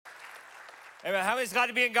Amen. How many's glad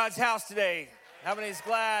to be in God's house today? How many's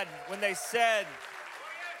glad when they said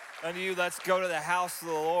unto you, let's go to the house of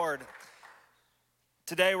the Lord?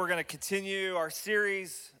 Today we're going to continue our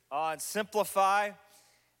series on Simplify.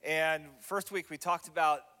 And first week we talked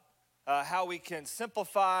about how we can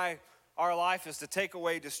simplify our life is to take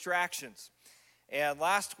away distractions. And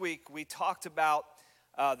last week we talked about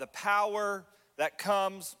the power that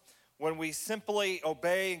comes when we simply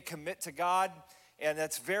obey and commit to God. And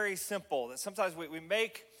that's very simple. That sometimes we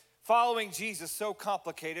make following Jesus so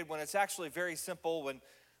complicated when it's actually very simple, when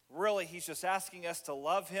really he's just asking us to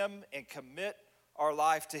love him and commit our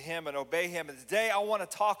life to him and obey him. And today I want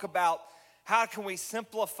to talk about how can we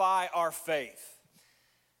simplify our faith.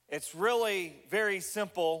 It's really very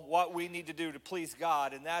simple what we need to do to please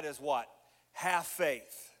God, and that is what? Have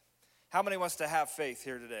faith. How many wants to have faith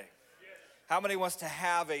here today? How many wants to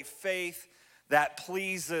have a faith that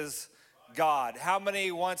pleases God? How many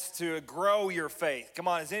wants to grow your faith? Come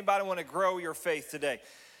on, does anybody want to grow your faith today?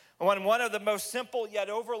 One of the most simple yet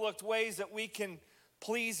overlooked ways that we can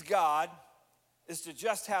please God is to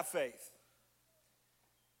just have faith.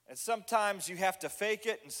 And sometimes you have to fake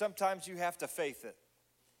it, and sometimes you have to faith it.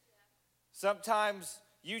 Sometimes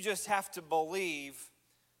you just have to believe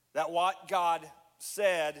that what God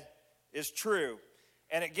said is true.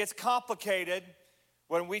 And it gets complicated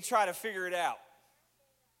when we try to figure it out.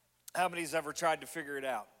 How many's ever tried to figure it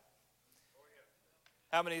out?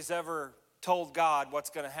 How many's ever told God what's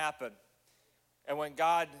going to happen? And when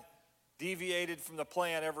God deviated from the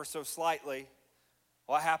plan ever so slightly,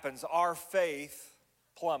 what happens? Our faith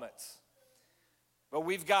plummets. But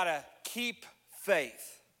we've got to keep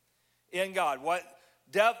faith in God. What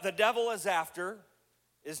the devil is after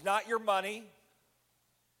is not your money.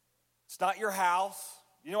 It's not your house.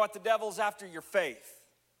 You know what the devil's after? Your faith.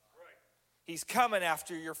 He's coming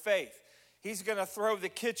after your faith. He's going to throw the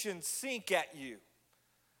kitchen sink at you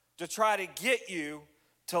to try to get you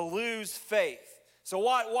to lose faith. So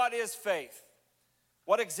what is faith?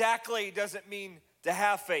 What exactly does it mean to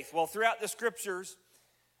have faith? Well, throughout the scriptures,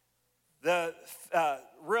 the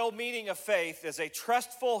real meaning of faith is a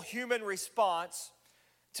trustful human response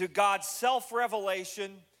to God's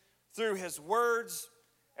self-revelation through his words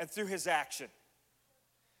and through his action.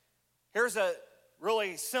 Here's a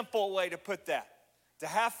really simple way to put that. To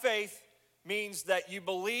have faith means that you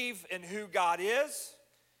believe in who God is,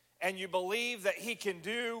 and you believe that he can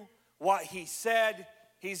do what he said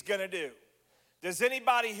he's going to do. Does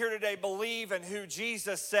anybody here today believe in who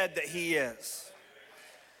Jesus said that he is?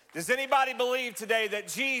 Does anybody believe today that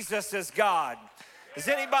Jesus is God? Does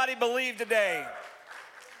anybody believe today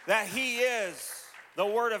that he is the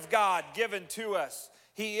Word of God given to us?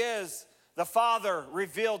 He is the Father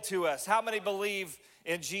revealed to us. How many believe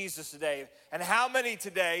in Jesus today? And how many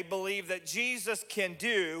today believe that Jesus can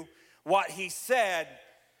do what he said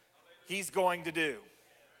he's going to do?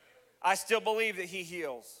 I still believe that he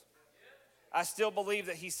heals. I still believe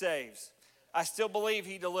that he saves. I still believe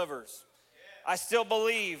he delivers. I still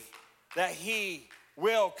believe that he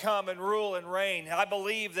will come and rule and reign. I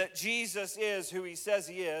believe that Jesus is who he says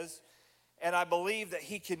he is, and I believe that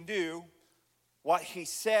he can do what he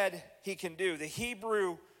said he can do. The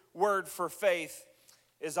Hebrew word for faith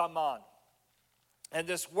is aman. And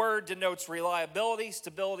this word denotes reliability,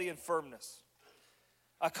 stability, and firmness.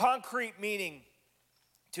 A concrete meaning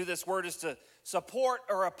to this word is to support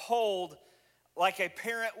or uphold like a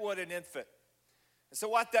parent would an infant. And so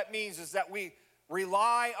what that means is that we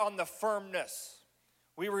rely on the firmness.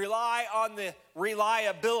 We rely on the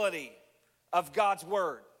reliability of God's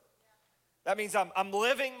word. That means I'm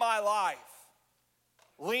living my life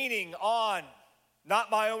leaning on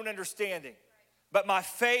not my own understanding, but my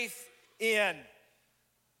faith in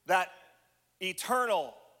that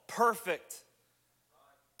eternal, perfect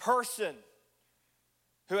person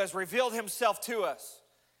who has revealed himself to us,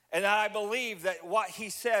 and that I believe that what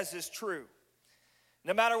he says is true.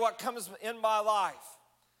 No matter what comes in my life,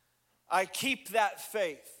 I keep that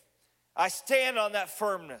faith. I stand on that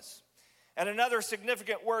firmness. And another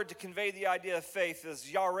significant word to convey the idea of faith is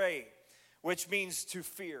yareh, which means to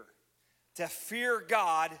fear. To fear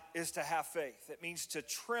God is to have faith. It means to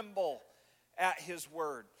tremble at his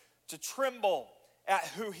word, to tremble at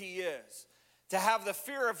who he is. To have the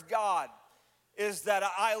fear of God is that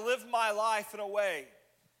I live my life in a way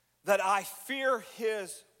that I fear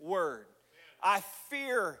his word. I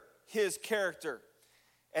fear his character.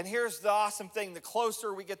 And here's the awesome thing. The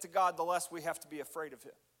closer we get to God, the less we have to be afraid of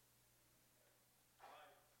him.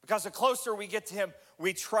 Because the closer we get to him,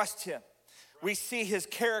 we trust him. We see his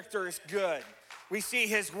character is good. We see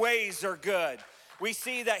his ways are good. We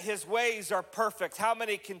see that his ways are perfect. How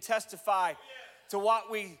many can testify to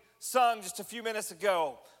what we sung just a few minutes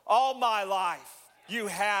ago, all my life you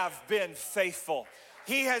have been faithful.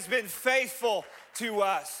 He has been faithful to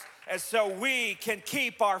us, and so we can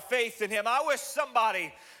keep our faith in him. I wish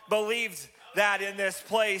somebody believed that in this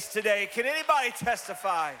place today. Can anybody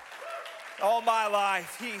testify? All my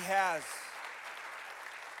life he has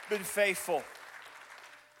been faithful.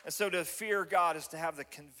 And so to fear God is to have the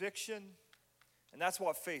conviction, and that's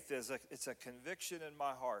what faith is. It's a conviction in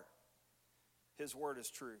my heart. His word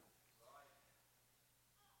is true.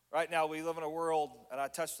 Right now we live in a world, and I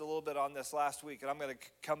touched a little bit on this last week, and I'm going to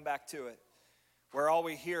come back to it, where all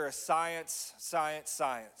we hear is science, science,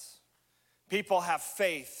 science. People have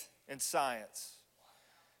faith in science.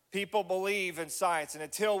 People believe in science, and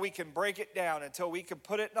until we can break it down, until we can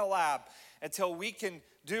put it in a lab, until we can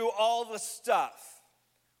do all the stuff,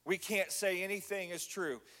 we can't say anything is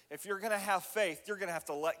true. If you're going to have faith, you're going to have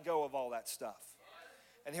to let go of all that stuff.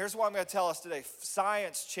 And here's what I'm going to tell us today.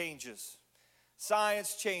 Science changes.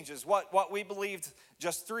 Science changes. What we believed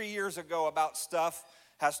just 3 years ago about stuff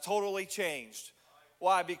has totally changed.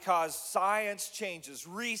 Why? Because science changes.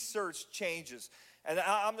 Research changes. And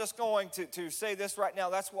I'm just going to say this right now.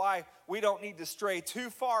 That's why we don't need to stray too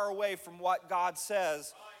far away from what God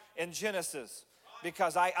says in Genesis.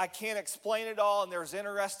 Because I can't explain it all, and there's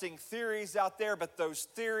interesting theories out there, but those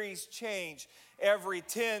theories change every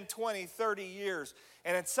 10, 20, 30 years.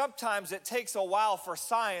 And sometimes it takes a while for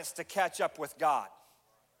science to catch up with God.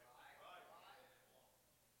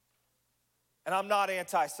 And I'm not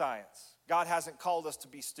anti-science. God hasn't called us to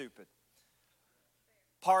be stupid.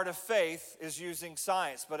 Part of faith is using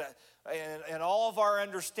science, but in all of our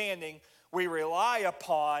understanding, we rely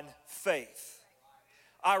upon faith.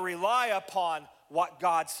 I rely upon what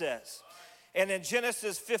God says. And in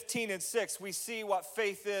Genesis 15:6, we see what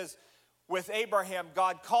faith is with Abraham.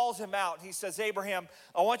 God calls him out. He says, Abraham,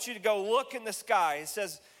 I want you to go look in the sky. It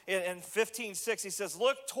says in 15:6, he says,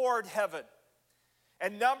 look toward heaven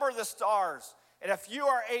and number the stars. And if you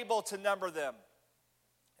are able to number them,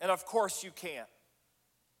 and of course you can.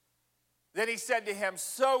 Then he said to him,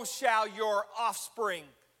 so shall your offspring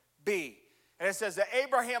be. And it says that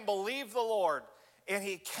Abraham believed the Lord, and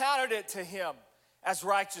he counted it to him as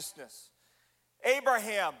righteousness.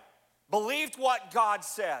 Abraham believed what God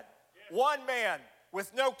said. One man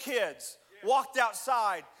with no kids walked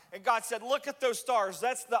outside, and God said, look at those stars.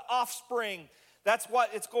 That's the offspring. That's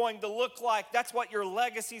what it's going to look like. That's what your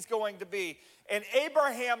legacy is going to be. And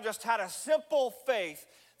Abraham just had a simple faith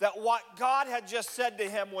that what God had just said to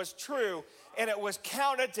him was true, and it was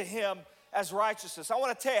counted to him as righteousness. I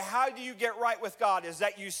want to tell you, how do you get right with God? Is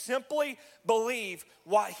that you simply believe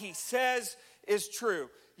what he says is true.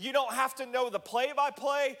 You don't have to know the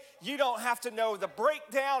play-by-play. You don't have to know the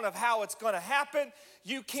breakdown of how it's going to happen.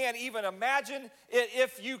 You can't even imagine it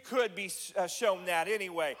if you could be shown that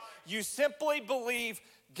anyway. You simply believe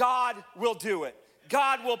God will do it.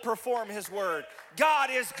 God will perform his word. God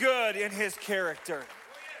is good in his character.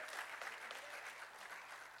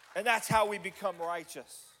 And that's how we become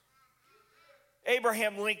righteous.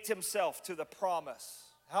 Abraham linked himself to the promise.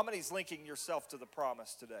 How many's linking yourself to the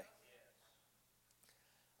promise today?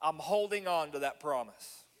 I'm holding on to that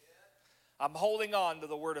promise. I'm holding on to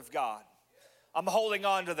the word of God. I'm holding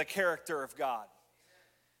on to the character of God.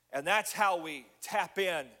 And that's how we tap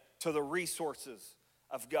in to the resources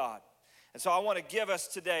of God. And so I want to give us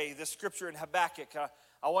today this scripture in Habakkuk.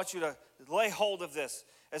 I want you to lay hold of this.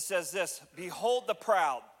 It says this, behold the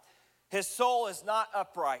proud. His soul is not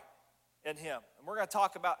upright in him. And we're going to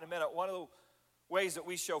talk about in a minute, one of the ways that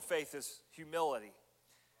we show faith is humility.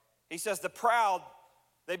 He says the proud,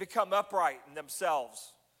 they become upright in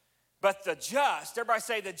themselves. But the just, everybody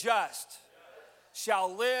say the just,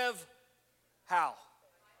 shall live how?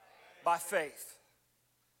 By faith.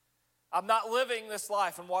 I'm not living this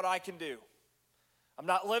life in what I can do. I'm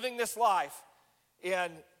not living this life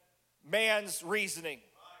in man's reasoning.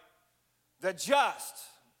 The just,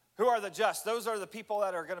 who are the just? Those are the people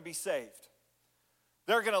that are going to be saved.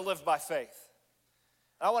 They're going to live by faith.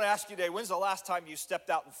 And I want to ask you today, when's the last time you stepped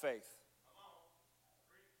out in faith?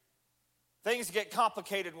 Things get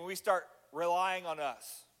complicated when we start relying on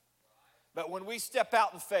us. But when we step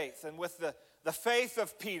out in faith, and with the faith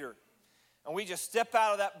of Peter, and we just step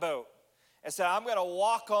out of that boat and say, I'm going to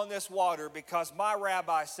walk on this water because my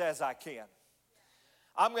rabbi says I can.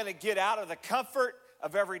 I'm going to get out of the comfort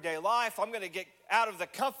of everyday life. I'm going to get out of the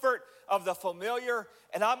comfort of the familiar,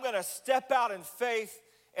 and I'm going to step out in faith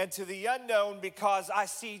into the unknown because I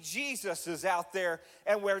see Jesus is out there,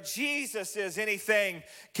 and where Jesus is, anything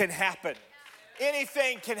can happen.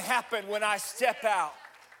 Anything can happen when I step out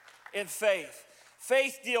in faith.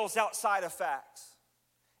 Faith deals outside of facts,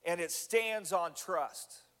 and it stands on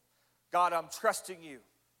trust. God, I'm trusting you.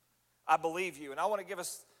 I believe you. And I want to give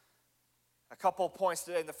us a couple of points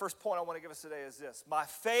today. And the first point I want to give us today is this. My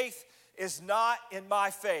faith is not in my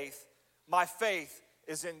faith. My faith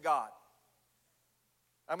is in God.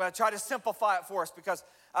 I'm going to try to simplify it for us because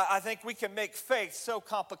I think we can make faith so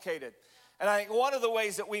complicated. And I think one of the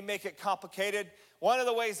ways that we make it complicated, one of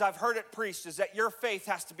the ways I've heard it preached is that your faith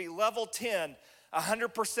has to be level 10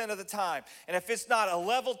 100% of the time. And if it's not a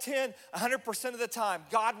level 10, 100% of the time,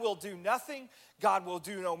 God will do nothing. God will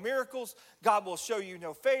do no miracles. God will show you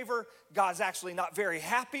no favor. God's actually not very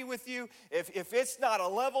happy with you. If it's not a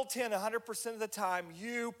level 10 100% of the time,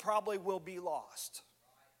 you probably will be lost.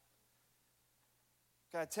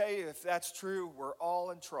 Can I tell you, if that's true, we're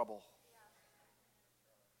all in trouble.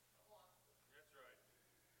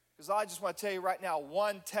 Because I just want to tell you right now,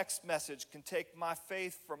 one text message can take my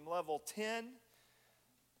faith from level 10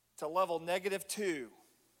 to level -2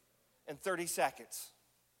 in 30 seconds.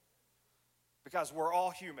 Because we're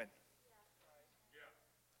all human.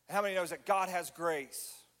 And how many knows that God has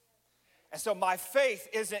grace? And so my faith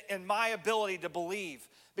isn't in my ability to believe.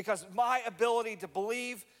 Because my ability to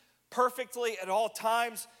believe perfectly at all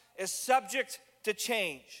times is subject to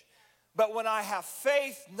change. But when I have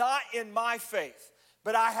faith, not in my faith,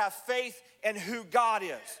 but I have faith in who God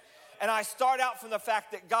is. And I start out from the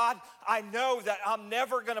fact that, God, I know that I'm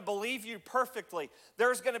never going to believe you perfectly.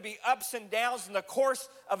 There's going to be ups and downs in the course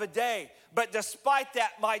of a day. But despite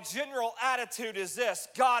that, my general attitude is this: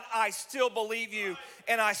 God, I still believe you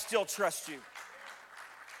and I still trust you.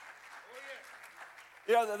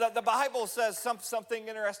 You know, the Bible says something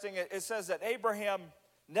interesting. It says that Abraham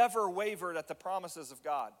never wavered at the promises of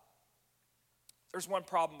God. There's one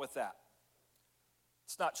problem with that.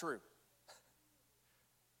 It's not true.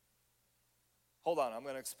 Hold on, I'm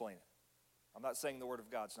going to explain it. I'm not saying the word of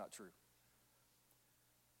God's not true.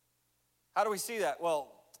 How do we see that?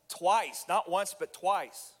 Well, twice, not once, but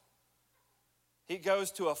twice. He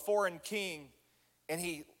goes to a foreign king and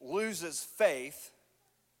he loses faith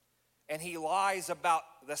and he lies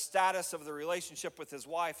about the status of the relationship with his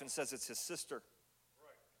wife and says it's his sister.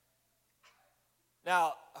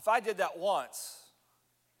 Now, if I did that once,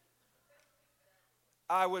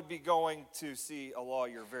 I would be going to see a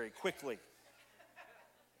lawyer very quickly.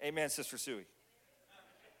 Amen, Sister Suey.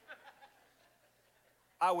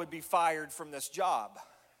 I would be fired from this job.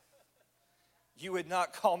 You would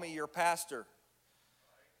not call me your pastor.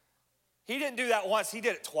 He didn't do that once, he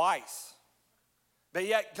did it twice. But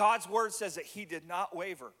yet God's word says that he did not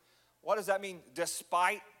waver. What does that mean?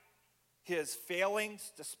 Despite his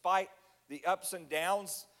failings, despite the ups and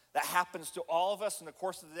downs that happens to all of us in the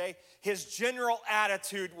course of the day, his general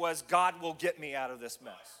attitude was, God will get me out of this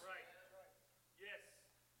mess.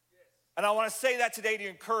 And I want to say that today to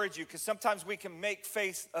encourage you, because sometimes we can make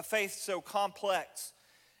a faith so complex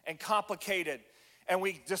and complicated, and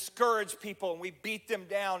we discourage people and we beat them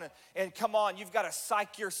down. And come on, you've got to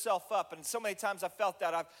psych yourself up. And so many times I felt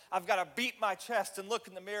that I've got to beat my chest and look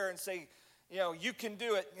in the mirror and say, you know, you can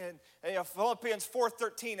do it. And you know, Philippians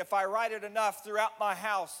 4:13, if I write it enough throughout my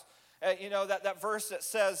house, you know, that verse that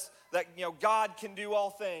says that, you know, God can do all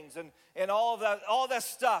things and all that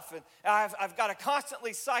stuff. And I've got to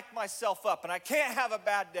constantly psych myself up, and I can't have a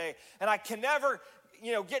bad day, and I can never,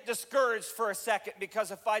 you know, get discouraged for a second, because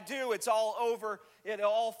if I do, it's all over,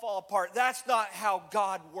 it'll all fall apart. That's not how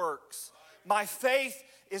God works. My faith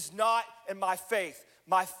is not in my faith.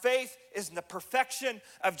 My faith is in the perfection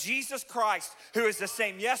of Jesus Christ, who is the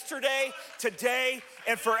same yesterday, today,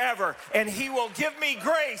 and forever. And he will give me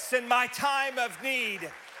grace in my time of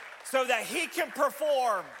need so that he can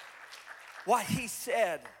perform what he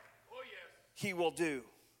said he will do.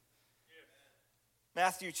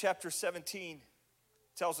 Matthew chapter 17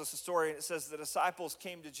 tells us a story, and it says the disciples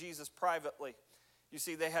came to Jesus privately. You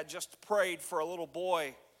see, they had just prayed for a little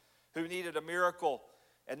boy who needed a miracle,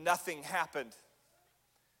 and nothing happened.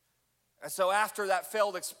 And so after that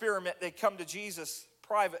failed experiment, they come to Jesus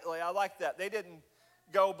privately. I like that. They didn't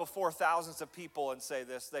go before thousands of people and say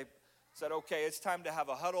this. They said, okay, it's time to have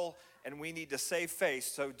a huddle, and we need to save face,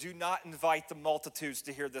 so do not invite the multitudes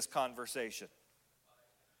to hear this conversation.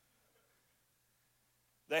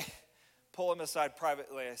 They pull him aside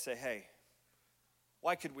privately and say, hey,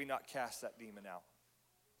 why could we not cast that demon out?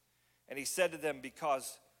 And he said to them,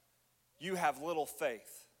 because you have little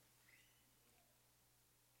faith.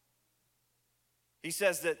 He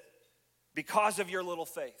says that because of your little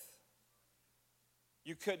faith,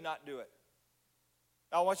 you could not do it.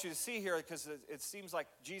 Now, I want you to see here, because it seems like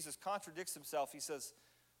Jesus contradicts himself. He says,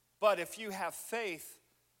 but if you have faith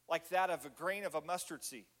like that of a grain of a mustard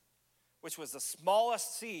seed, which was the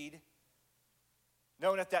smallest seed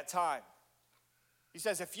known at that time, He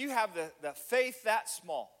says, if you have the faith that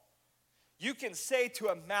small, you can say to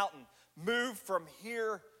a mountain, move from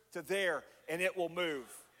here to there, and it will move.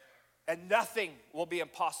 And nothing will be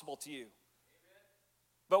impossible to you.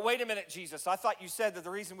 But wait a minute, Jesus. I thought you said that the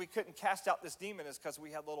reason we couldn't cast out this demon is because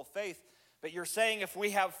we had little faith. But you're saying if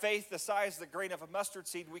we have faith the size of the grain of a mustard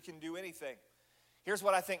seed, we can do anything. Here's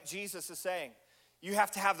what I think Jesus is saying. You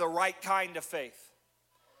have to have the right kind of faith.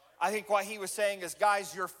 I think what he was saying is,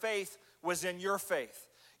 guys, your faith was in your faith.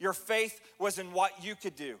 Your faith was in what you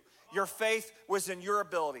could do. Your faith was in your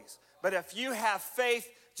abilities. But if you have faith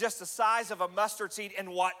just the size of a mustard seed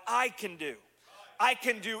in what I can do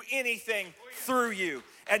anything through you,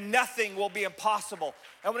 and nothing will be impossible.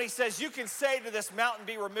 And when he says you can say to this mountain,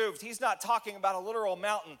 be removed, he's not talking about a literal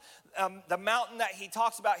mountain. The mountain that he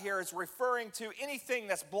talks about here is referring to anything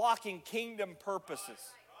that's blocking kingdom purposes.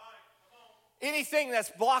 Anything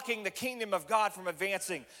that's blocking the kingdom of God from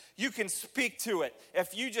advancing, you can speak to it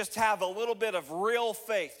if you just have a little bit of real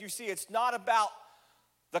faith. You see, it's not about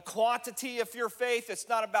the quantity of your faith. It's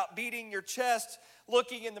not about beating your chest,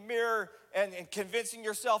 looking in the mirror and convincing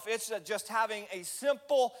yourself. It's just having a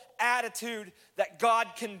simple attitude that God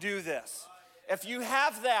can do this. If you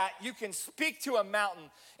have that, you can speak to a mountain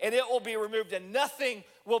and it will be removed, and nothing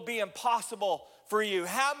will be impossible for you.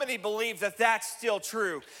 How many believe that that's still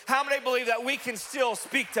true? How many believe that we can still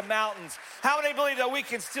speak to mountains? How many believe that we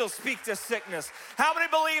can still speak to sickness? How many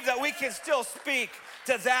believe that we can still speak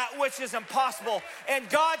to that which is impossible? And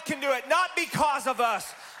God can do it, not because of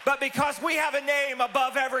us, but because we have a name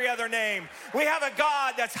above every other name. We have a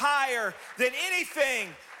God that's higher than anything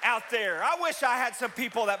out there. I wish I had some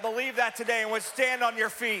people that believe that today and would stand on your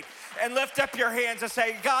feet and lift up your hands and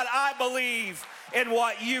say, God, I believe in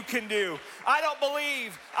what you can do. I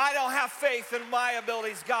don't have faith in my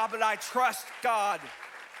abilities, God, but I trust, God,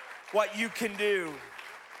 what you can do.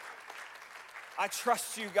 I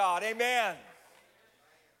trust you, God. Amen.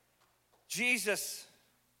 Jesus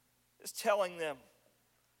is telling them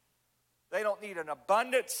they don't need an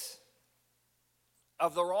abundance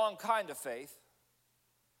of the wrong kind of faith.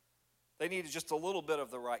 They need just a little bit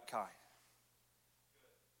of the right kind.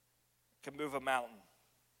 It can move a mountain.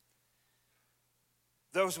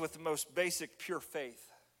 Those with the most basic pure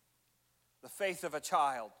faith, the faith of a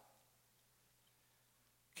child,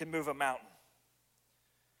 can move a mountain.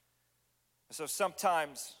 So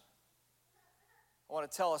sometimes, I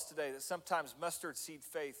want to tell us today that sometimes mustard seed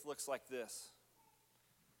faith looks like this.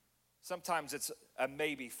 Sometimes it's a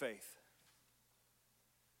maybe faith.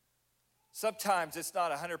 Sometimes it's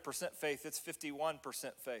not 100% faith, it's 51%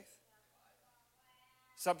 faith.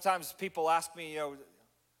 Sometimes people ask me,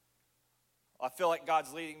 I feel like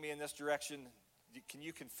God's leading me in this direction. Can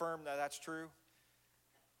you confirm that that's true?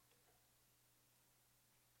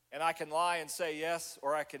 And I can lie and say yes,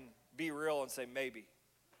 or I can be real and say maybe.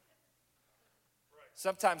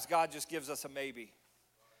 Sometimes God just gives us a maybe.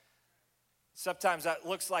 Sometimes that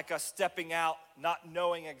looks like us stepping out, not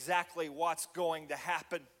knowing exactly what's going to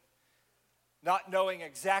happen, not knowing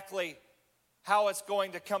exactly how it's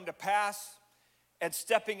going to come to pass, and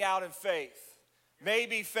stepping out in faith.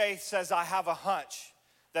 Maybe faith says, I have a hunch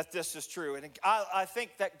that this is true. And I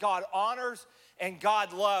think that God honors and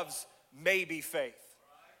God loves maybe faith.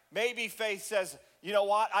 Maybe faith says, you know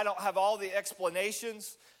what? I don't have all the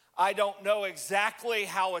explanations. I don't know exactly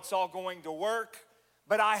how it's all going to work,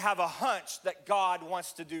 but I have a hunch that God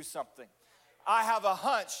wants to do something. I have a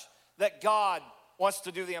hunch that God wants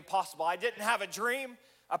to do the impossible. I didn't have a dream.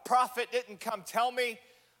 A prophet didn't come tell me.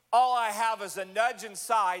 All I have is a nudge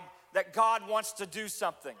inside that God wants to do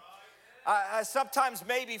something. Sometimes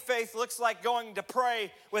maybe faith looks like going to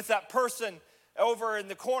pray with that person over in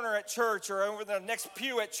the corner at church or over the next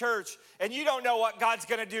pew at church, and you don't know what God's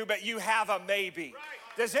going to do, but you have a maybe.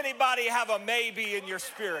 Does anybody have a maybe in your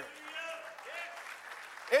spirit?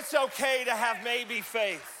 It's okay to have maybe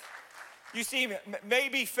faith. You see,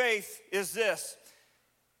 maybe faith is this.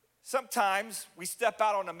 Sometimes we step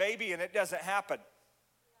out on a maybe and it doesn't happen.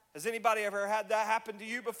 Has anybody ever had that happen to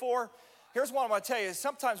you before? Here's what I'm going to tell you.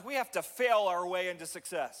 Sometimes we have to fail our way into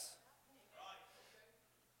success.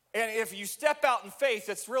 And if you step out in faith,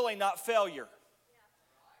 it's really not failure,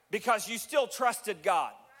 because you still trusted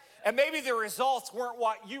God. And maybe the results weren't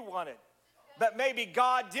what you wanted, but maybe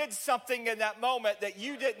God did something in that moment that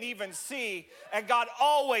you didn't even see. And God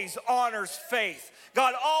always honors faith.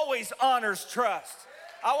 God always honors trust.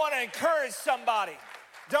 I want to encourage somebody.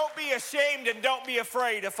 Don't be ashamed and don't be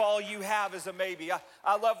afraid if all you have is a maybe.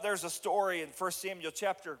 I love, there's a story in 1 Samuel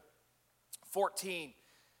chapter 14.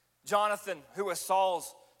 Jonathan, who was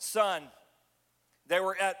Saul's son, they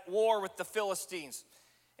were at war with the Philistines.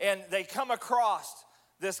 And they come across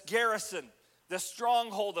this garrison, the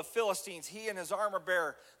stronghold of Philistines. He and his armor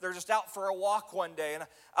bearer, they're just out for a walk one day. And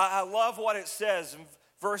I love what it says in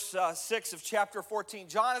verse 6 of chapter 14.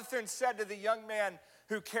 Jonathan said to the young man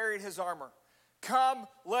who carried his armor, "Come,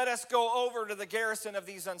 let us go over to the garrison of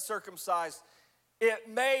these uncircumcised. It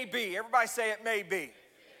may be," everybody say it may be.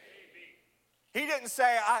 He didn't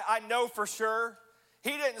say, I know for sure.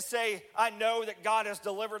 He didn't say, I know that God has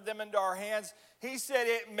delivered them into our hands. He said,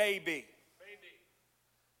 it may be.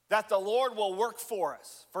 That the Lord will work for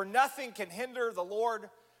us. For nothing can hinder the Lord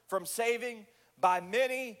from saving by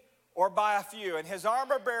many or by a few. And his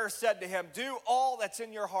armor bearer said to him, "Do all that's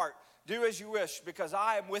in your heart. Do as you wish, because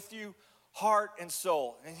I am with you, heart and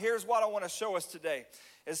soul." And here's what I want to show us today,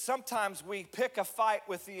 is sometimes we pick a fight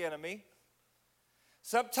with the enemy.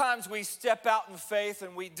 Sometimes we step out in faith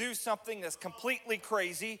and we do something that's completely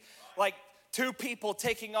crazy, like 2 people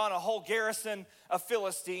taking on a whole garrison of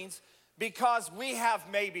Philistines, because we have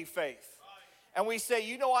maybe faith. And we say,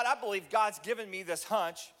 you know what, I believe God's given me this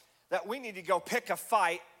hunch that we need to go pick a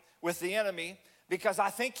fight with the enemy because I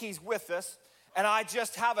think he's with us, and I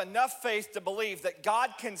just have enough faith to believe that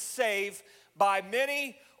God can save by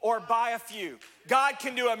many or by a few. God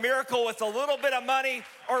can do a miracle with a little bit of money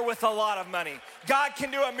or with a lot of money. God can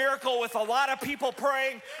do a miracle with a lot of people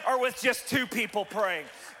praying or with just 2 people praying.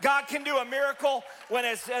 God can do a miracle when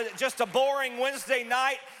it's just a boring Wednesday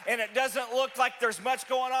night and it doesn't look like there's much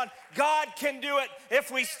going on. God can do it if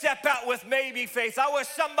we step out with maybe faith. I wish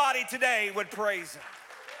somebody today would praise him.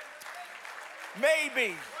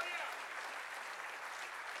 Maybe.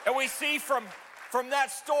 And we see from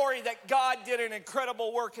that story that God did an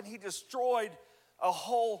incredible work, and he destroyed a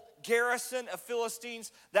whole garrison of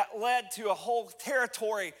Philistines that led to a whole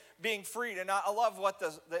territory being freed. And I love what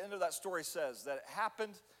the end of that story says, that it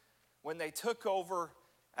happened when they took over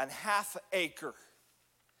an half acre.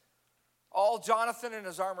 All Jonathan and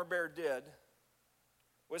his armor bearer did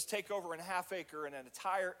was take over an half acre, and an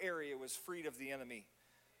entire area was freed of the enemy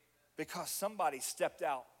because somebody stepped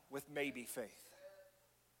out with maybe faith.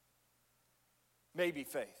 Maybe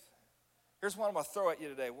faith. Here's what I'm going to throw at you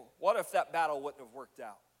today. What if that battle wouldn't have worked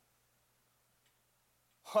out?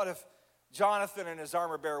 What if Jonathan and his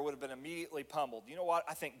armor bearer would have been immediately pummeled? You know what?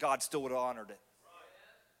 I think God still would have honored it.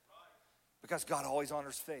 Because God always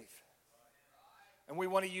honors faith. And we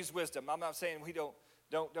want to use wisdom. I'm not saying we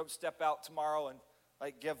don't step out tomorrow and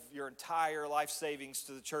like give your entire life savings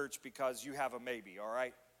to the church because you have a maybe, all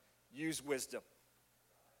right? Use wisdom.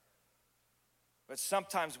 But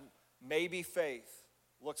sometimes maybe faith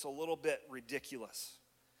looks a little bit ridiculous.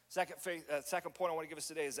 Second point I want to give us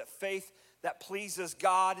today is that faith that pleases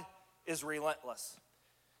God is relentless.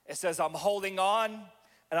 It says, I'm holding on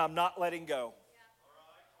and I'm not letting go.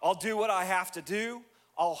 I'll do what I have to do.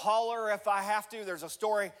 I'll holler if I have to. There's a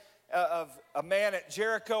story of a man at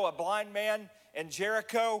Jericho, a blind man in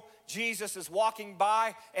Jericho. Jesus is walking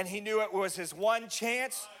by and he knew it was his one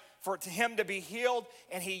chance for him to be healed,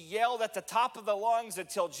 and he yelled at the top of the lungs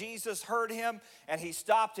until Jesus heard him, and he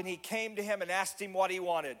stopped and he came to him and asked him what he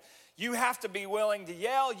wanted. You have to be willing to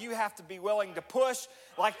yell. You have to be willing to push.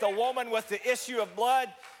 Like the woman with the issue of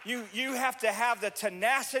blood, you have to have the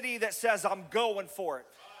tenacity that says, I'm going for it.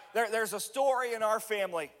 There's a story in our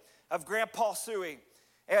family of Grandpa Suey,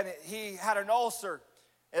 and he had an ulcer.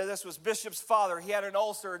 And this was Bishop's father. He had an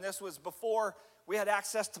ulcer, and this was before we had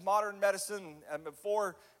access to modern medicine and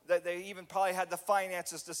before that they even probably had the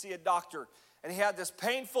finances to see a doctor. And he had this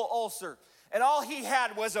painful ulcer. And all he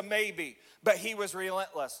had was a maybe, but he was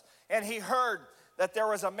relentless. And he heard that there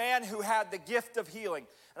was a man who had the gift of healing.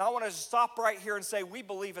 And I want to stop right here and say, we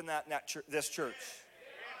believe in this church.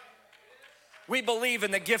 We believe in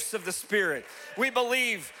the gifts of the Spirit. We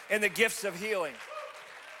believe in the gifts of healing.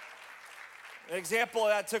 An example of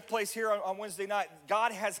that took place here on Wednesday night.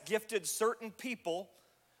 God has gifted certain people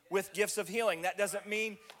with gifts of healing. That doesn't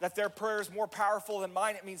mean that their prayer is more powerful than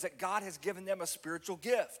mine. It means that God has given them a spiritual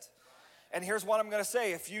gift. And here's what I'm going to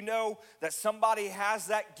say. If you know that somebody has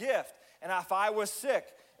that gift, and if I was sick,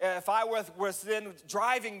 if I was within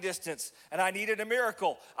driving distance and I needed a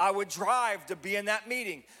miracle, I would drive to be in that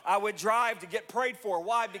meeting. I would drive to get prayed for.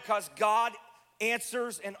 Why? Because God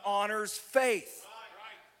answers and honors faith.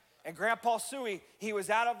 And Grandpa Suey, he was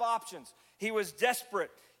out of options. He was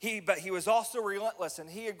desperate. But he was also relentless. And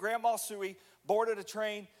he and Grandma Suey boarded a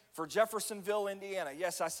train for Jeffersonville, Indiana.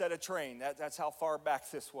 Yes, I said a train. That's how far back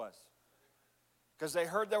this was. Because they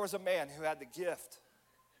heard there was a man who had the gift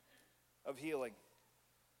of healing.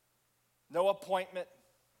 No appointment.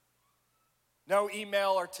 No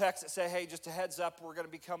email or text that say, hey, just a heads up, we're going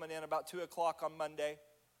to be coming in about 2 o'clock on Monday.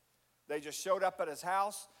 They just showed up at his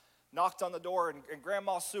house, knocked on the door, and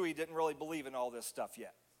Grandma Suey didn't really believe in all this stuff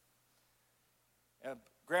yet. And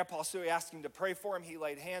Grandpa Suey asked him to pray for him. He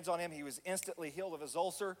laid hands on him. He was instantly healed of his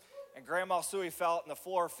ulcer. And Grandma Suey fell out on the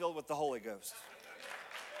floor filled with the Holy Ghost.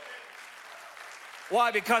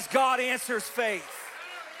 Why? Because God answers faith.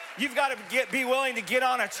 You've got to be willing to get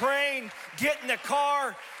on a train, get in the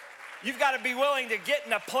car. You've got to be willing to get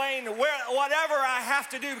in a plane, whatever I have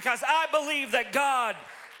to do, because I believe that God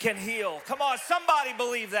can heal. Come on, somebody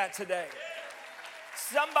believe that today.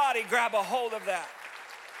 Somebody grab a hold of that.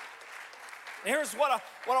 And here's what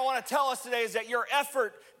I want to tell us today is that your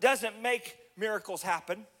effort doesn't make miracles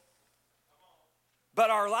happen, but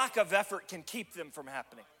our lack of effort can keep them from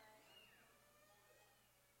happening.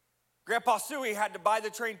 Grandpa Suey had to buy the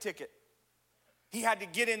train ticket. He had to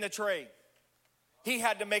get in the train. He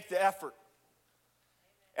had to make the effort.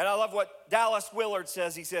 And I love what Dallas Willard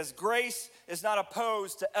says. He says, grace is not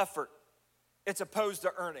opposed to effort. It's opposed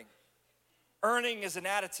to earning. Earning is an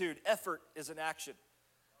attitude. Effort is an action.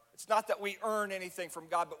 It's not that we earn anything from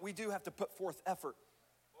God, but we do have to put forth effort.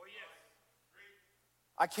 Oh, yes.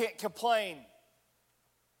 I can't complain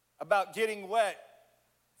about getting wet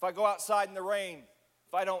if I go outside in the rain,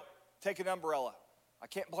 if I don't take an umbrella. I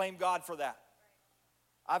can't blame God for that.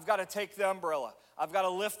 I've got to take the umbrella. I've got to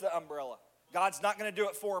lift the umbrella. God's not going to do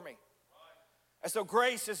it for me. And so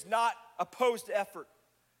grace is not opposed to effort.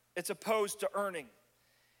 It's opposed to earning.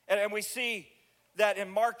 And we see that in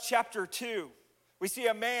Mark chapter 2, we see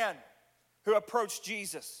a man who approached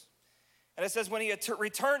Jesus. And it says when he had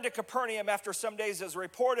returned to Capernaum after some days, it was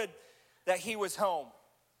reported that he was home.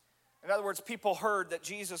 In other words, people heard that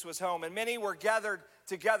Jesus was home. And many were gathered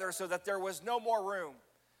together so that there was no more room,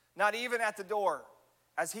 not even at the door,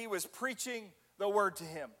 as he was preaching the word to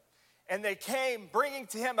him. And they came, bringing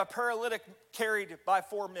to him a paralytic carried by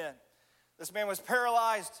 4 men. This man was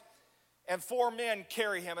paralyzed, and 4 men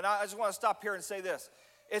carry him. And I just want to stop here and say this.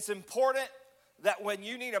 It's important that when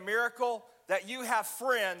you need a miracle, that you have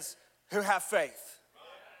friends who have faith.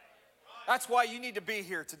 That's why you need to be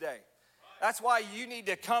here today. That's why you need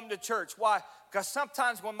to come to church. Why? Because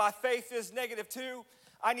sometimes when my faith is -2,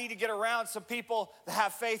 I need to get around some people that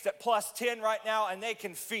have faith at +10 right now, and they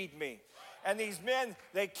can feed me. And these men,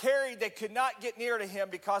 they could not get near to him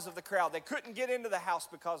because of the crowd. They couldn't get into the house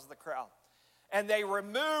because of the crowd. And they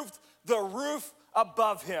removed the roof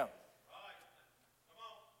above him.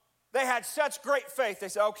 They had such great faith. They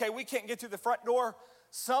said, okay, we can't get through the front door.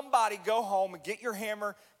 Somebody go home and get your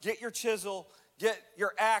hammer, get your chisel, get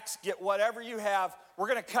your axe, get whatever you have. We're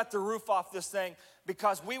going to cut the roof off this thing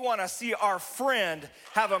because we want to see our friend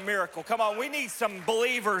have a miracle. Come on, we need some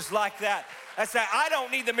believers like that. That say, I don't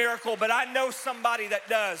need the miracle, but I know somebody that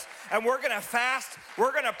does. And we're going to fast.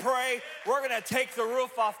 We're going to pray. We're going to take the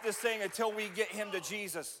roof off this thing until we get him to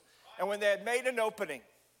Jesus. And when they had made an opening,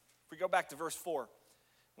 if we go back to verse 4,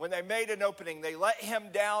 when they made an opening, they let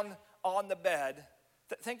him down on the bed.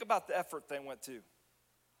 Think about the effort they went to.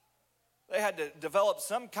 They had to develop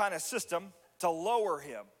some kind of system to lower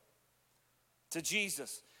him to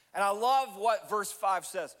Jesus. And I love what verse 5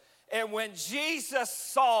 says. And when Jesus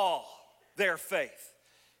saw their faith.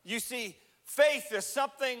 You see, faith is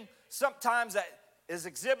something sometimes that is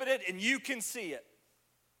exhibited and you can see it.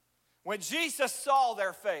 When Jesus saw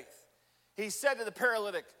their faith, he said to the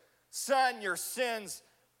paralytic, son, your sins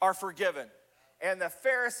are forgiven. And the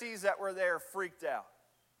Pharisees that were there freaked out.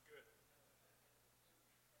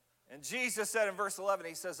 And Jesus said in verse 11,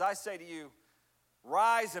 he says, I say to you,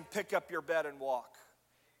 rise and pick up your bed and walk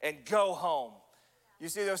and go home. You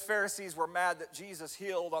see, those Pharisees were mad that Jesus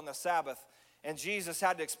healed on the Sabbath. And Jesus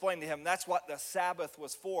had to explain to him that's what the Sabbath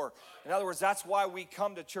was for. In other words, that's why we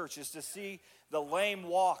come to church, is to see the lame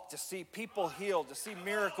walk, to see people healed, to see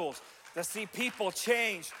miracles, to see people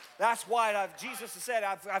change. That's why Jesus has said,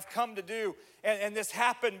 I've come to do. And this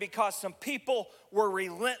happened because some people were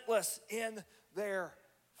relentless in their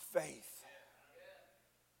faith.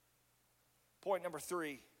 Point number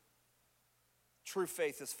 3, true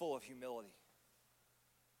faith is full of humility.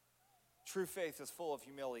 True faith is full of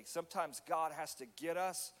humility. Sometimes God has to get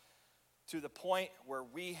us to the point where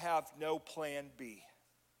we have no plan B.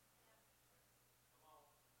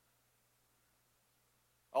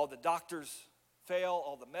 All the doctors fail,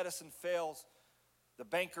 all the medicine fails, the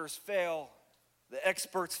bankers fail, the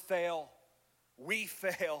experts fail, we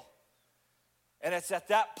fail. And it's at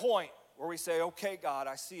that point where we say, okay, God,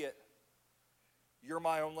 I see it. You're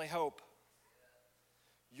my only hope.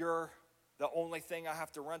 You're the only thing I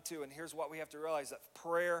have to run to. And here's what we have to realize, that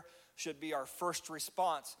prayer should be our first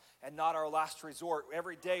response and not our last resort.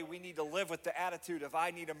 Every day we need to live with the attitude of I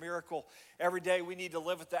need a miracle. Every day we need to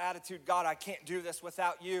live with the attitude, God, I can't do this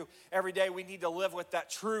without you. Every day we need to live with that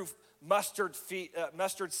true mustard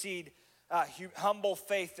seed humble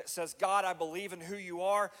faith that says, God, I believe in who you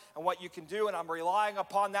are and what you can do, and I'm relying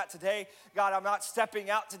upon that today. God, I'm not stepping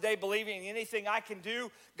out today believing in anything I can do.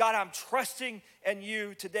 God, I'm trusting in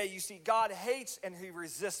you today. You see, God hates and he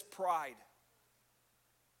resists pride.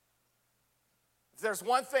 If there's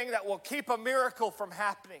one thing that will keep a miracle from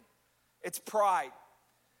happening, it's pride.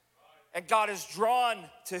 And God is drawn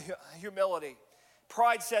to humility.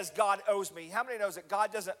 Pride says God owes me. How many knows that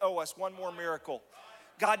God doesn't owe us one more miracle?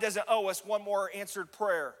 God doesn't owe us one more answered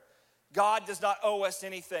prayer. God does not owe us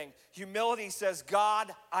anything. Humility says,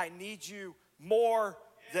 God, I need you more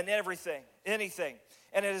than anything.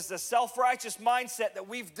 And it is the self-righteous mindset that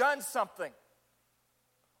we've done something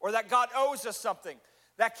or that God owes us something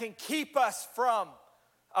that can keep us from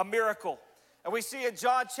a miracle. And we see in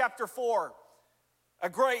John chapter 4 a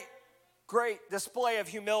great display of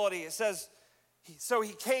humility. It says, so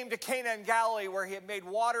he came to Cana in Galilee where he had made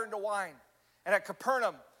water into wine. And at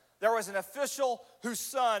Capernaum, there was an official whose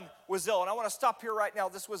son was ill. And I want to stop here right now.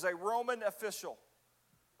 This was a Roman official,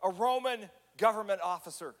 a Roman government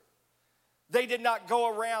officer. They did not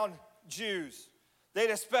go around Jews. They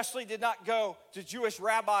especially did not go to Jewish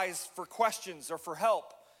rabbis for questions or for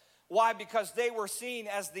help. Why? Because they were seen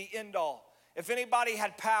as the end all. If anybody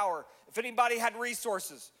had power, if anybody had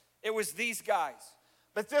resources, it was these guys.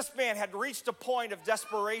 But this man had reached a point of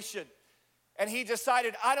desperation. And he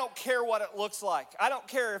decided, I don't care what it looks like. I don't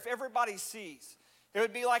care if everybody sees. It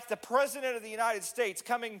would be like the president of the United States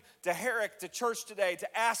coming to Herrick to church today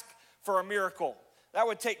to ask for a miracle. That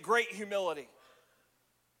would take great humility.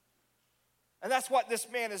 And that's what this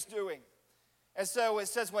man is doing. And so it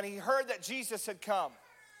says when he heard that Jesus had come,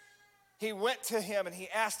 he went to him and he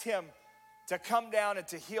asked him to come down and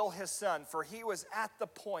to heal his son, for he was at the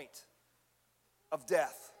point of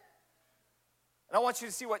death. And I want you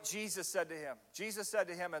to see what Jesus said to him. Jesus said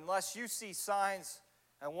to him, unless you see signs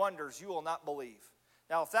and wonders, you will not believe.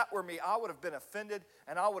 Now, if that were me, I would have been offended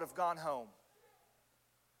and I would have gone home.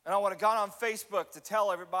 And I would have gone on Facebook to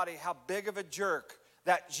tell everybody how big of a jerk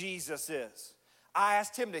that Jesus is. I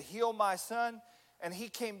asked him to heal my son, and he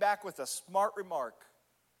came back with a smart remark.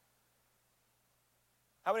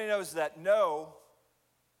 How many knows that no,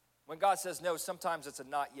 when God says no, sometimes it's a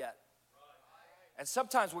not yet. And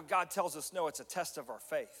sometimes when God tells us no, it's a test of our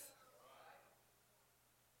faith.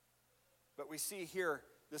 But we see here,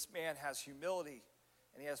 this man has humility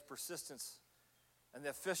and he has persistence. And the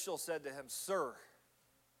official said to him, sir.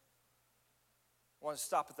 I want to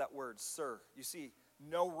stop at that word, sir. You see,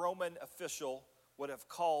 no Roman official would have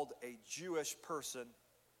called a Jewish person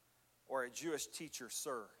or a Jewish teacher,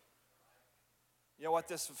 sir. You know what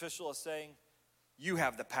this official is saying? You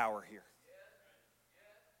have the power here.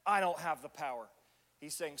 I don't have the power.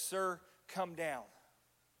 He's saying, sir, come down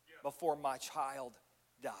before my child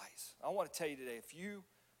dies. I want to tell you today, if you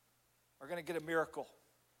are going to get a miracle,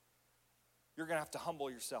 you're going to have to humble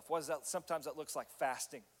yourself. What is that? Sometimes that looks like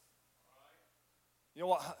fasting. You know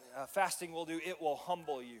what fasting will do? It will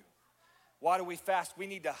humble you. Why do we fast? We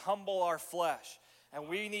need to humble our flesh. And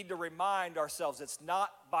we need to remind ourselves it's not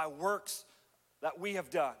by works that we have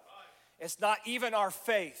done. It's not even our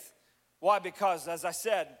faith. Why? Because, as I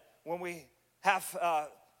said, when we have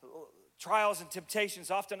trials and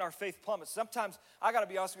temptations, often our faith plummets. Sometimes, I got to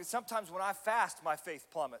be honest with you, sometimes when I fast, my faith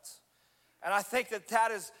plummets. And I think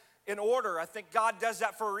that is in order. I think God does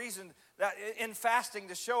that for a reason, that in fasting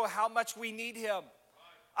to show how much we need him.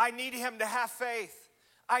 I need him to have faith.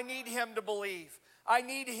 I need him to believe. I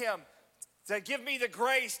need him to give me the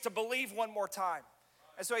grace to believe one more time.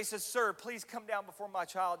 And so he says, sir, please come down before my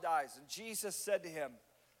child dies. And Jesus said to him,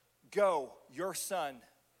 go, your son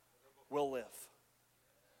will live.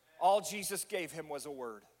 All Jesus gave him was a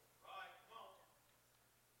word.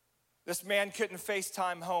 This man couldn't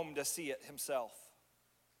FaceTime home to see it himself.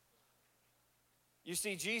 You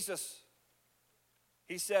see, Jesus,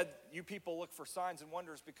 he said, you people look for signs and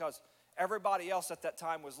wonders because everybody else at that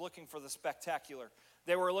time was looking for the spectacular.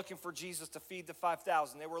 They were looking for Jesus to feed the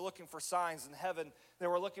 5,000. They were looking for signs in heaven. They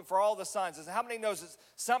were looking for all the signs. And how many knows that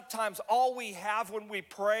sometimes all we have when we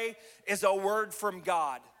pray is a word from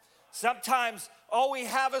God? Sometimes all we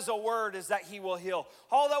have as a word is that he will heal.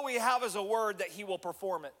 All that we have is a word that he will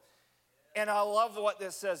perform it. And I love what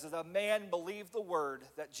this says. The man believed the word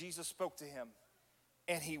that Jesus spoke to him,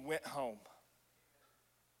 and he went home.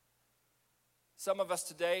 Some of us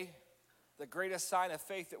today, the greatest sign of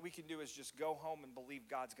faith that we can do is just go home and believe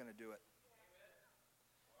God's going to do it.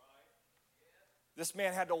 This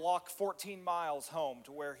man had to walk 14 miles home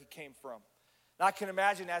to where he came from. And I can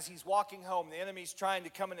imagine as he's walking home, the enemy's trying to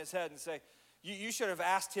come in his head and say, you should have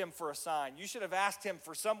asked him for a sign. You should have asked him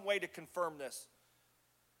for some way to confirm this.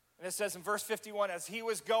 And it says in verse 51, as he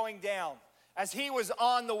was going down, As he was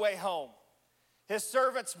on the way home, his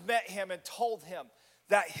servants met him and told him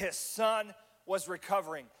that his son was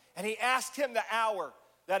recovering. And he asked him the hour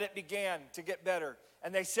that it began to get better.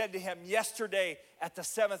 And they said to him, yesterday at the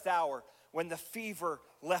 7th hour, when the fever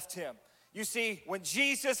left him. You see, when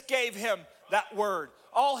Jesus gave him that word,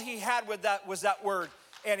 all he had with that was that word.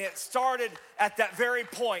 And it started at that very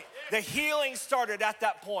point. The healing started at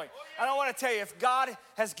that point. And I want to tell you, if God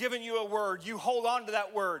has given you a word, you hold on to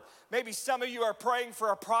that word. Maybe some of you are praying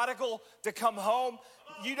for a prodigal to come home.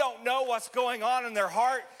 You don't know what's going on in their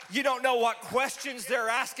heart. You don't know what questions they're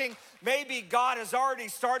asking. Maybe God has already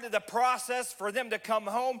started the process for them to come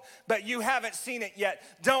home, but you haven't seen it yet.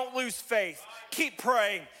 Don't lose faith. Keep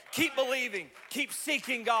praying. Keep believing. Keep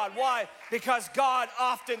seeking God. Why? Because God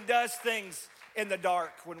often does things in the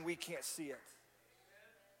dark when we can't see it.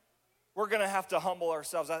 We're going to have to humble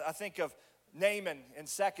ourselves. I think of Naaman in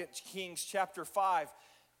 2 Kings chapter 5.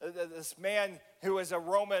 This man who was a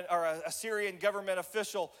Roman or a Syrian government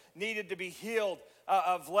official needed to be healed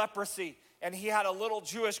of leprosy. And he had a little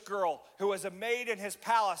Jewish girl who was a maid in his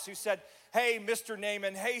palace who said, hey, Mr.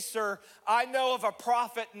 Naaman, hey, sir, I know of a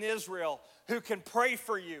prophet in Israel who can pray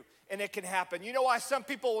for you and it can happen. You know why some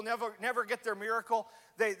people will never get their miracle?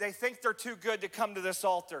 They think they're too good to come to this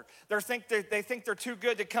altar. They think they're too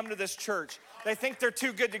good to come to this church. They think they're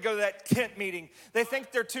too good to go to that tent meeting. They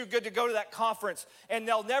think they're too good to go to that conference. And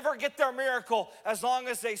they'll never get their miracle as long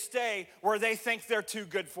as they stay where they think they're too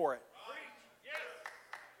good for it.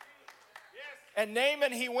 And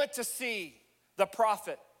Naaman, he went to see the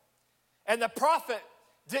prophet. And the prophet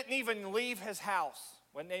didn't even leave his house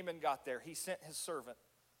when Naaman got there. He sent his servant.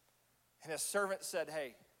 And his servant said,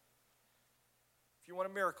 hey, if you want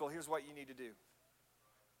a miracle, here's what you need to do.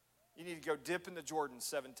 You need to go dip in the Jordan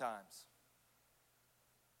 7 times.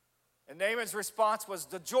 And Naaman's response was,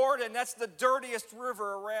 the Jordan, that's the dirtiest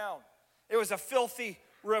river around. It was a filthy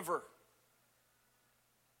river.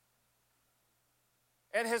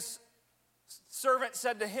 And his servant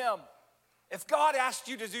said to him, if God asked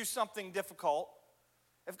you to do something difficult,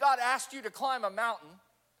 if God asked you to climb a mountain,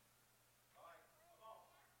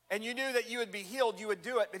 and you knew that you would be healed, you would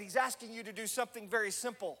do it. But he's asking you to do something very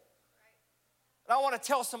simple. And I want to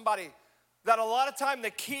tell somebody that a lot of time the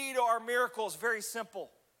key to our miracle is very simple.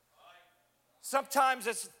 Sometimes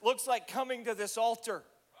it looks like coming to this altar.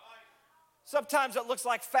 Sometimes it looks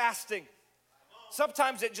like fasting.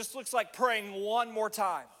 Sometimes it just looks like praying one more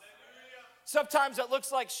time. Sometimes it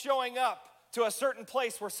looks like showing up to a certain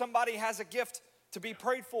place where somebody has a gift to be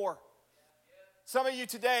prayed for. Some of you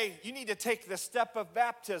today, you need to take the step of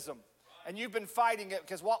baptism. And you've been fighting it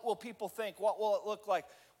because what will people think? What will it look like?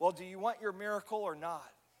 Well, do you want your miracle or not?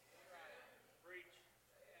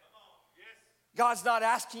 God's not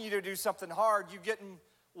asking you to do something hard. You getting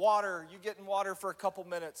water for a couple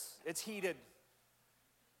minutes. It's heated.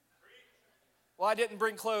 Well, I didn't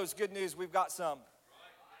bring clothes. Good news, we've got some.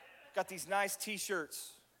 Got these nice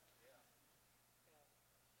t-shirts.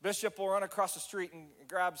 Bishop will run across the street and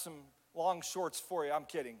grab some long shorts for you. I'm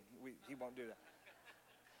kidding. He won't do that.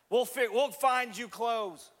 We'll find you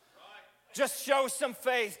clothes. Just show some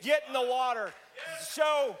faith. Get in the water.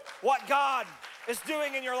 Show what God is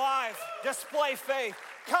doing in your life. Display faith.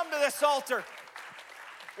 Come to this altar.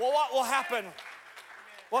 Well, what will happen?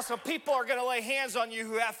 Well, some people are going to lay hands on you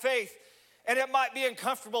who have faith. And it might be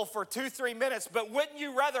uncomfortable for 2-3 minutes, but wouldn't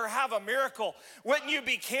you rather have a miracle? Wouldn't you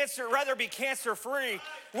rather be cancer-free?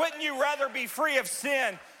 Wouldn't you rather be free of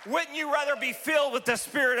sin? Wouldn't you rather be filled with the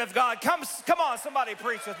Spirit of God? Come on, somebody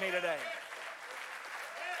preach with me today.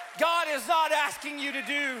 God is not asking you to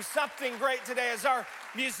do something great today as our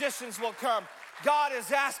musicians will come. God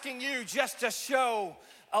is asking you just to show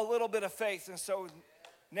a little bit of faith. And so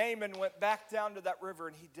Naaman went back down to that river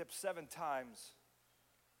and he dipped 7 times.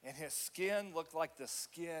 And his skin looked like the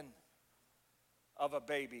skin of a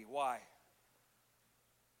baby. Why?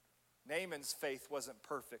 Naaman's faith wasn't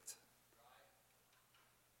perfect,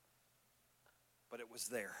 but it was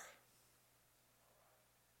there.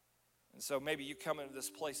 And so maybe you come into this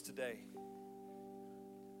place today.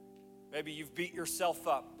 Maybe you've beat yourself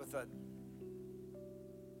up with a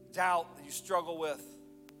doubt that you struggle with.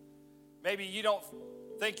 Maybe you don't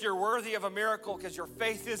think you're worthy of a miracle because your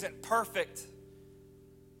faith isn't perfect.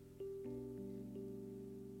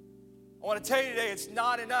 I want to tell you today, it's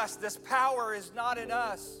not in us. This power is not in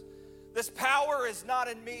us. This power is not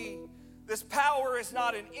in me. This power is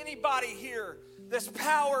not in anybody here. This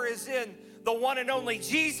power is in the one and only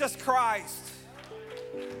Jesus Christ,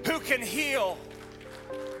 who can heal,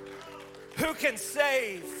 who can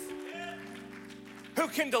save, who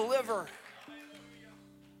can deliver.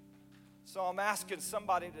 So I'm asking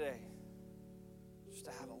somebody today just to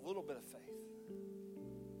to have a little bit of faith.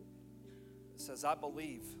 It says, I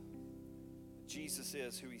believe that Jesus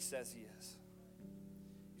is who he says he is.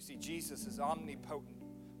 You see, Jesus is omnipotent.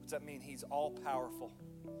 What does that mean? He's all powerful.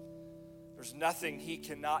 There's nothing he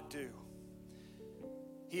cannot do.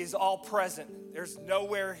 He is all present. There's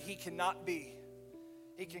nowhere he cannot be.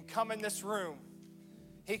 He can come in this room.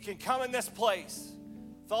 He can come in this place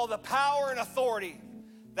with all the power and authority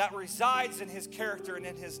that resides in his character and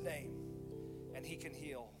in his name. And he can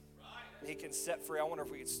heal. And he can set free. I wonder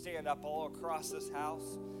if we could stand up all across this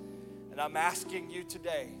house. And I'm asking you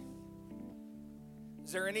today,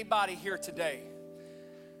 is there anybody here today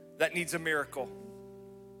that needs a miracle?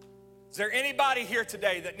 Is there anybody here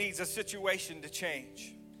today that needs a situation to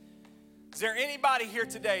change? Is there anybody here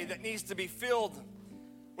today that needs to be filled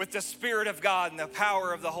with the Spirit of God and the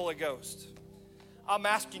power of the Holy Ghost? I'm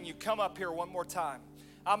asking you, come up here one more time.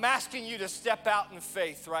 I'm asking you to step out in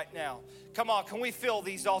faith right now. Come on, can we fill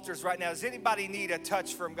these altars right now? Does anybody need a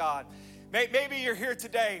touch from God? Maybe you're here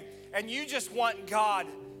today and you just want God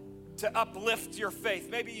to uplift your faith.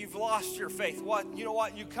 Maybe you've lost your faith. You know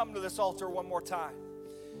what? You come to this altar one more time.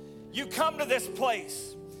 You come to this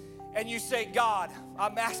place and you say, God,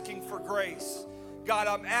 I'm asking for grace. God,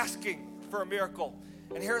 I'm asking for a miracle.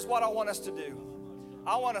 And here's what I want us to do.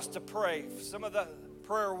 I want us to pray for some of the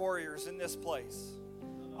prayer warriors in this place.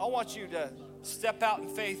 I want you to step out in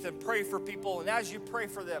faith and pray for people. And as you pray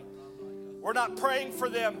for them, we're not praying for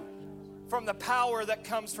them from the power that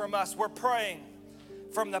comes from us. We're praying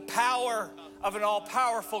from the power of an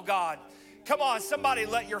all-powerful God. Come on, somebody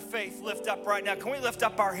let your faith lift up right now. Can we lift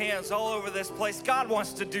up our hands all over this place? God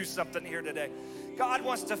wants to do something here today. God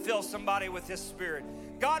wants to fill somebody with his Spirit.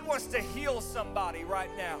 God wants to heal somebody right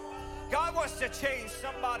now. God wants to change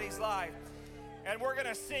somebody's life. And we're going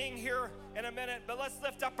to sing here in a minute, but let's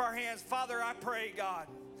lift up our hands. Father, I pray, God.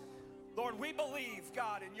 Lord, we believe,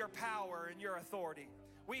 God, in your power and your authority.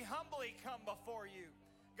 We humbly come before you,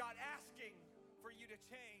 God, asking for you to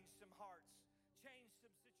change some hearts.